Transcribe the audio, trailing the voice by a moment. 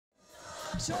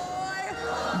Joy,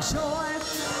 joy,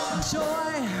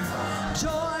 joy,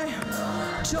 joy,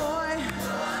 joy,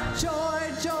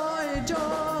 joy, joy,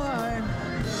 joy.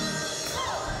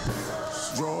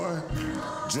 Joy,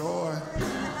 joy,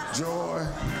 joy,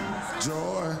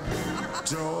 joy,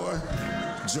 joy,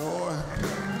 joy,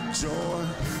 joy,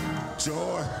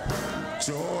 joy,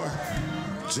 joy,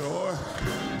 joy,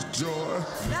 joy.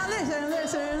 Now listen,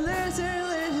 listen, listen,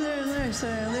 listen,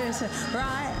 listen, listen,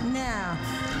 right now.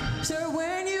 So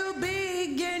when you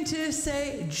begin to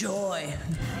say joy,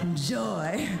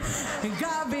 joy,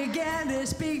 God began to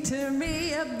speak to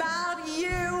me about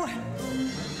you.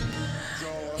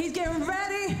 He's getting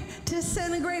ready to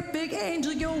send a great big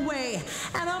angel your way,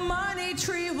 and a money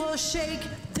tree will shake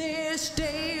this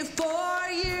day for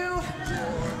you.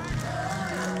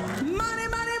 Money,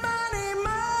 money, money,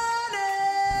 money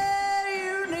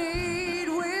you need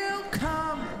will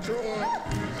come.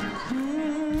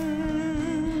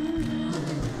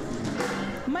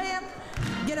 Man,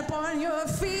 get up on your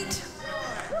feet.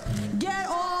 Get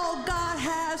all God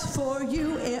has for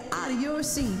you out of your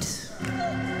seat.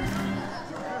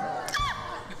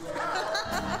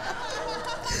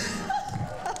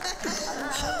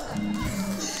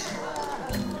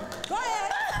 Go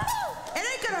ahead. It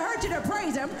ain't gonna hurt you to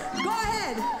praise him. Go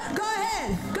ahead. Go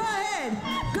ahead. Go ahead.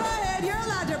 Go ahead. You're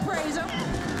allowed to praise him.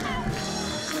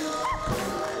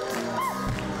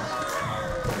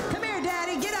 Come here,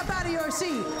 Daddy. Get up out of your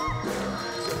seat.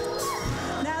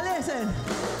 Now listen.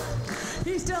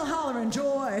 He's still hollering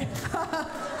joy.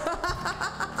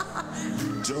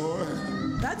 Joy.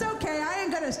 That's okay. I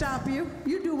ain't gonna stop you.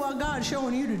 You do what God's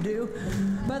showing you to do.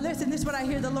 But listen, this is what I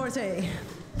hear the Lord say.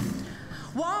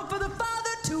 1 for the Father,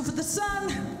 2 for the Son.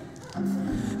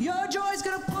 Your joy's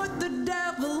gonna put the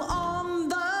devil on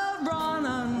the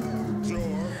run.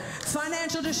 Joy.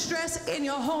 Financial distress in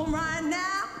your home right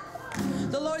now.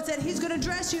 The Lord said he's gonna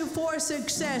dress you for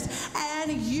success,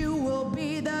 and you will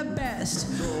be the best.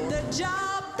 The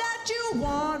job that you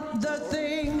want, the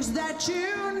things that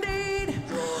you need,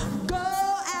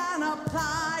 go and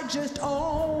apply, just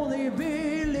only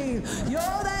believe.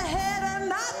 You're the head and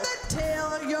not the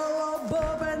tail, you're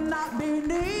above and not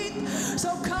beneath.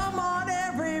 So come on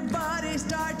everybody,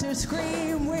 start to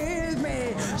scream with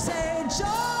me. Say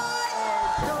joy,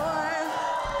 joy.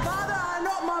 Father, I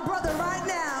anoint my brother right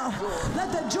now.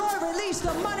 Let the joy release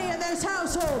the money in this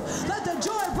household. Let the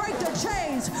joy break the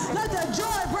chains. Let the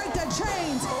joy break the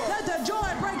chains. Let the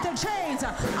joy break the chains.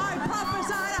 I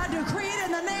prophesy, I decree it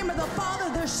in the name of the Father,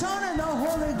 the Son, and the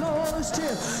Holy Ghost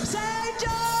too. Say